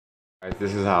Guys,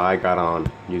 this is how I got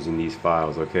on using these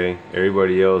files, okay?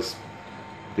 Everybody else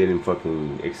didn't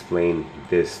fucking explain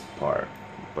this part,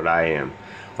 but I am.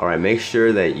 Alright, make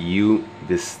sure that you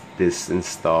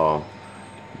disinstall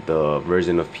the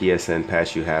version of PSN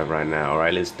patch you have right now.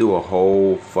 Alright, let's do a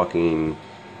whole fucking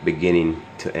beginning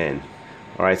to end.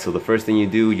 Alright, so the first thing you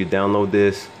do, you download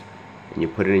this and you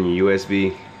put it in your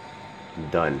USB.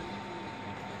 Done.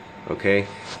 Okay,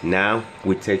 now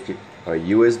we take our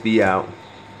USB out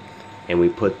and we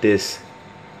put this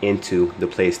into the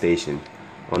PlayStation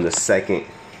on the second.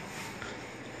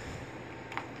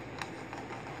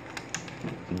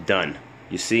 Done.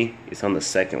 You see, it's on the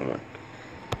second one.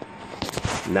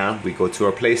 Now we go to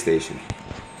our PlayStation.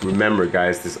 Remember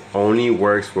guys, this only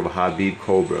works with Habib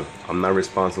Cobra. I'm not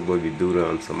responsible if you do it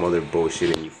on some other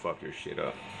bullshit and you fuck your shit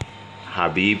up.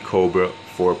 Habib Cobra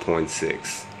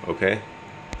 4.6. okay?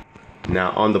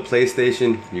 Now on the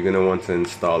PlayStation, you're gonna want to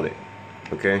install it.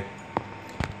 Okay?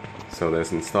 So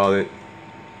let's install it.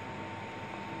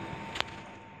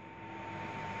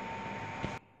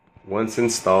 Once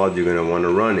installed, you're gonna want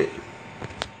to run it.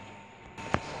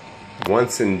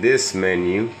 Once in this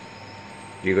menu,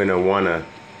 you're gonna want to,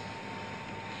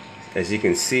 as you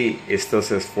can see, it still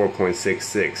says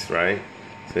 4.66, right?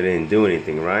 So it didn't do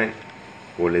anything, right?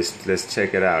 Well, let's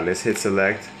check it out. Let's hit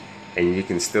select, and you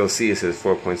can still see it says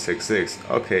 4.66.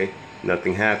 Okay,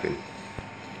 nothing happened.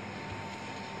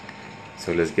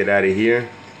 So let's get out of here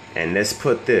and let's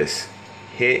put this.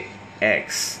 Hit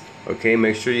X. Okay,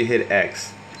 make sure you hit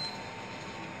X.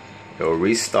 It'll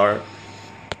restart.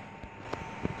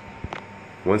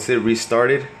 Once it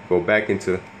restarted, go back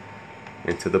into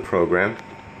the program.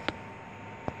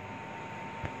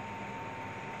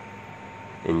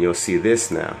 And you'll see this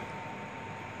now.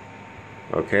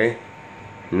 Okay?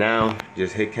 Now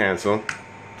just hit cancel.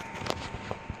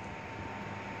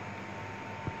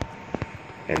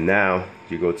 And now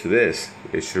you go to this.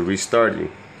 It should restart you.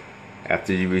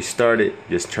 After you restart it,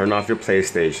 just turn off your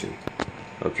PlayStation.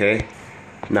 Okay?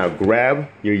 Now grab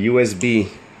your USB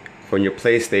from your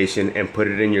PlayStation and put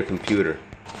it in your computer.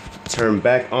 Turn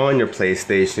back on your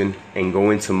PlayStation and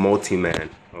go into Multiman.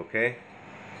 Okay?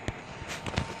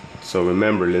 So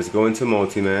remember, let's go into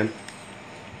Multiman.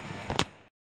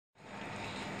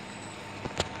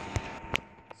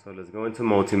 So let's go into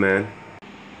Multiman.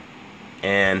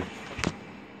 And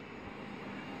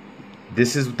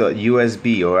this is the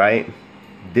USB, alright?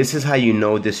 This is how you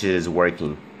know this shit is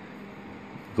working.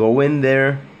 Go in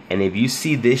there, and if you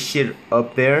see this shit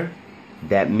up there,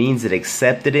 that means it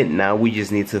accepted it. Now we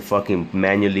just need to fucking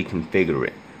manually configure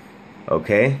it.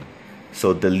 Okay?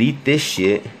 So delete this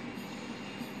shit.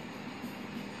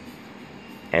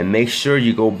 And make sure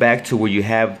you go back to where you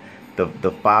have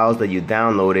the files that you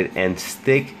downloaded and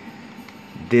stick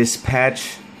this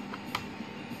patch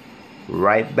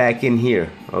right back in here,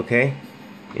 okay,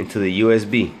 into the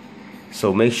USB.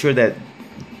 So make sure that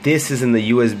this is in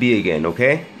the USB again,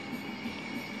 okay?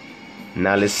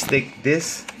 Now let's stick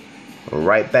this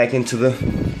right back into the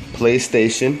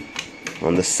PlayStation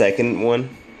on the second one.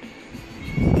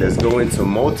 Let's go into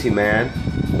Multiman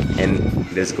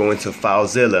and let's go into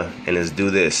FileZilla and let's do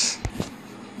this.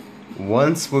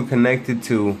 Once we're connected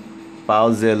to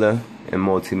FileZilla and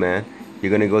Multiman,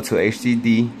 you're gonna go to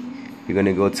HDD. You're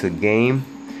gonna go to game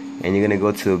and you're gonna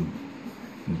go to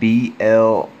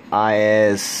BLIS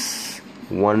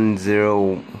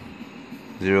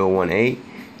 10018.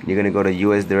 You're gonna go to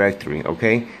US directory.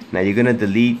 Okay, now you're gonna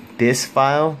delete this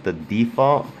file, the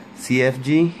default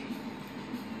CFG,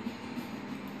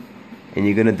 and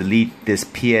you're gonna delete this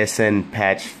PSN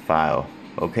patch file.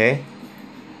 Okay,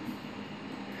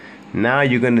 now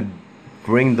you're gonna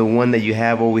bring the one that you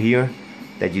have over here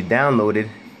that you downloaded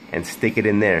and stick it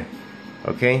in there.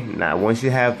 Okay, now once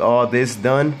you have all this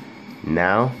done,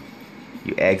 now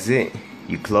you exit,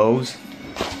 you close,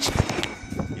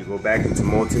 you go back into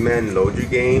Multiman, load your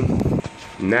game.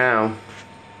 Now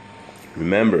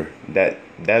remember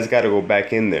that's got to go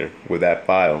back in there with that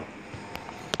file.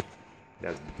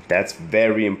 That's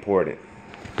very important.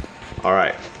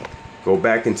 Alright, go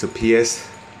back into PS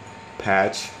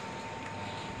patch,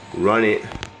 run it,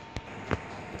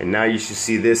 and now you should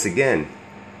see this again.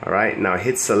 Alright, now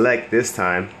hit select this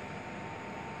time,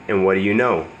 and what do you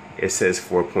know? It says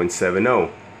 4.70.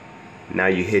 Now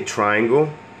you hit triangle,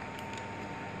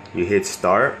 you hit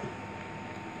start,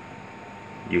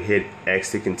 you hit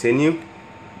X to continue.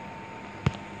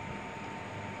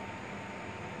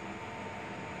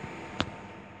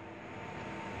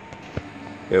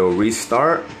 It will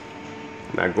restart.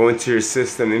 Now go into your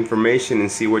system information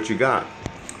and see what you got.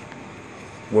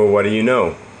 Well, what do you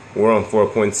know? We're on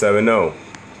 4.70.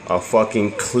 A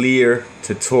fucking clear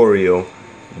tutorial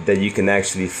that you can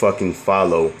actually fucking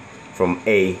follow from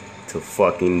A to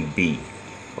fucking B.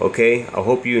 Okay? I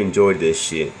hope you enjoyed this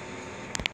shit.